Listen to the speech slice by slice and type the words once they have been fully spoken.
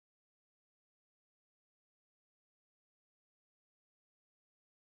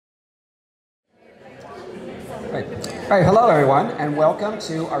right, hello everyone, and welcome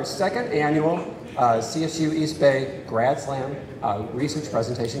to our second annual CSU East Bay Grad Slam research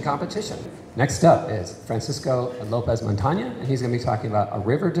presentation competition. Next up is Francisco Lopez Montaña, and he's going to be talking about a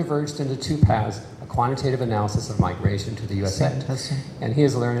river diverged into two paths, a quantitative analysis of migration to the USA. And he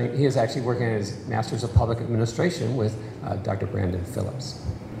is actually working on his Master's of Public Administration with Dr. Brandon Phillips.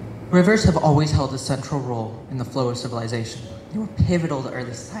 Rivers have always held a central role in the flow of civilization. They were pivotal to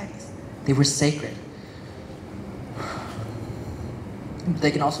early societies. They were sacred.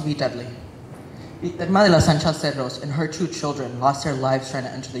 They can also be deadly. Viterma de las Anchas Cerros and her two children lost their lives trying to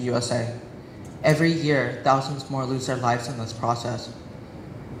enter the USA. Every year, thousands more lose their lives in this process.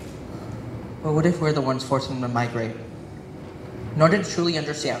 But what if we're the ones forcing them to migrate? In order to truly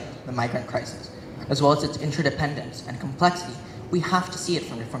understand the migrant crisis, as well as its interdependence and complexity, we have to see it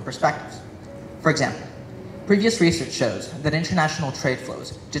from different perspectives. For example, previous research shows that international trade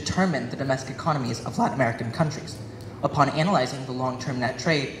flows determine the domestic economies of Latin American countries. Upon analyzing the long-term net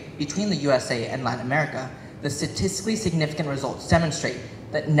trade between the USA and Latin America, the statistically significant results demonstrate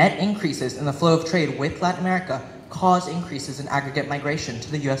that net increases in the flow of trade with Latin America cause increases in aggregate migration to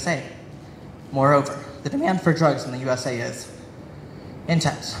the USA. Moreover, the demand for drugs in the USA is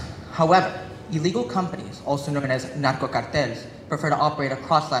intense. However, illegal companies, also known as narcocartels, prefer to operate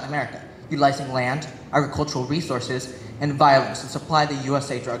across Latin America, utilizing land, agricultural resources, and violence to supply the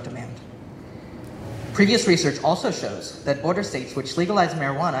USA drug demand. Previous research also shows that border states which legalize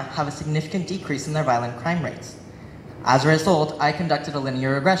marijuana have a significant decrease in their violent crime rates. As a result, I conducted a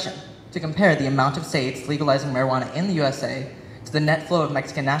linear regression to compare the amount of states legalizing marijuana in the USA to the net flow of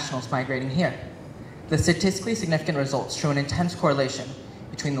Mexican nationals migrating here. The statistically significant results show an intense correlation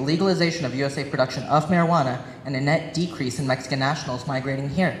between the legalization of USA production of marijuana and a net decrease in Mexican nationals migrating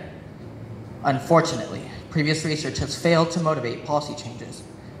here. Unfortunately, previous research has failed to motivate policy changes.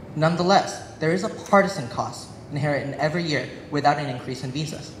 Nonetheless, there is a partisan cost inherent in every year without an increase in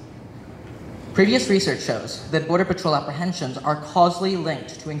visas. Previous research shows that Border Patrol apprehensions are causally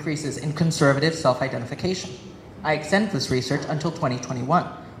linked to increases in conservative self-identification. I extended this research until 2021,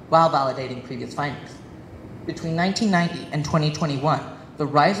 while validating previous findings. Between 1990 and 2021, the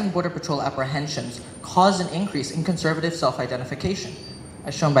rise in Border Patrol apprehensions caused an increase in conservative self-identification,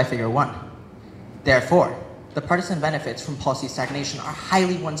 as shown by Figure 1. Therefore, the partisan benefits from policy stagnation are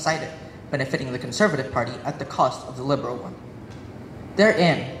highly one-sided, benefiting the conservative party at the cost of the liberal one.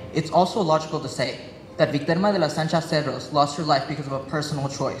 Therein, it's also logical to say that Viterma de las Anchas Cerros lost her life because of a personal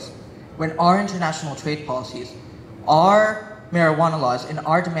choice, when our international trade policies, our marijuana laws, and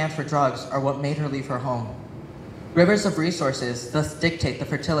our demand for drugs are what made her leave her home. Rivers of resources thus dictate the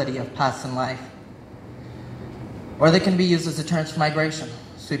fertility of paths in life. Or they can be used as deterrents for migration,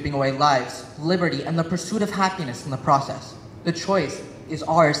 sweeping away lives, liberty, and the pursuit of happiness in the process. The choice is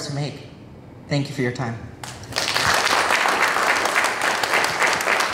ours to make. Thank you for your time.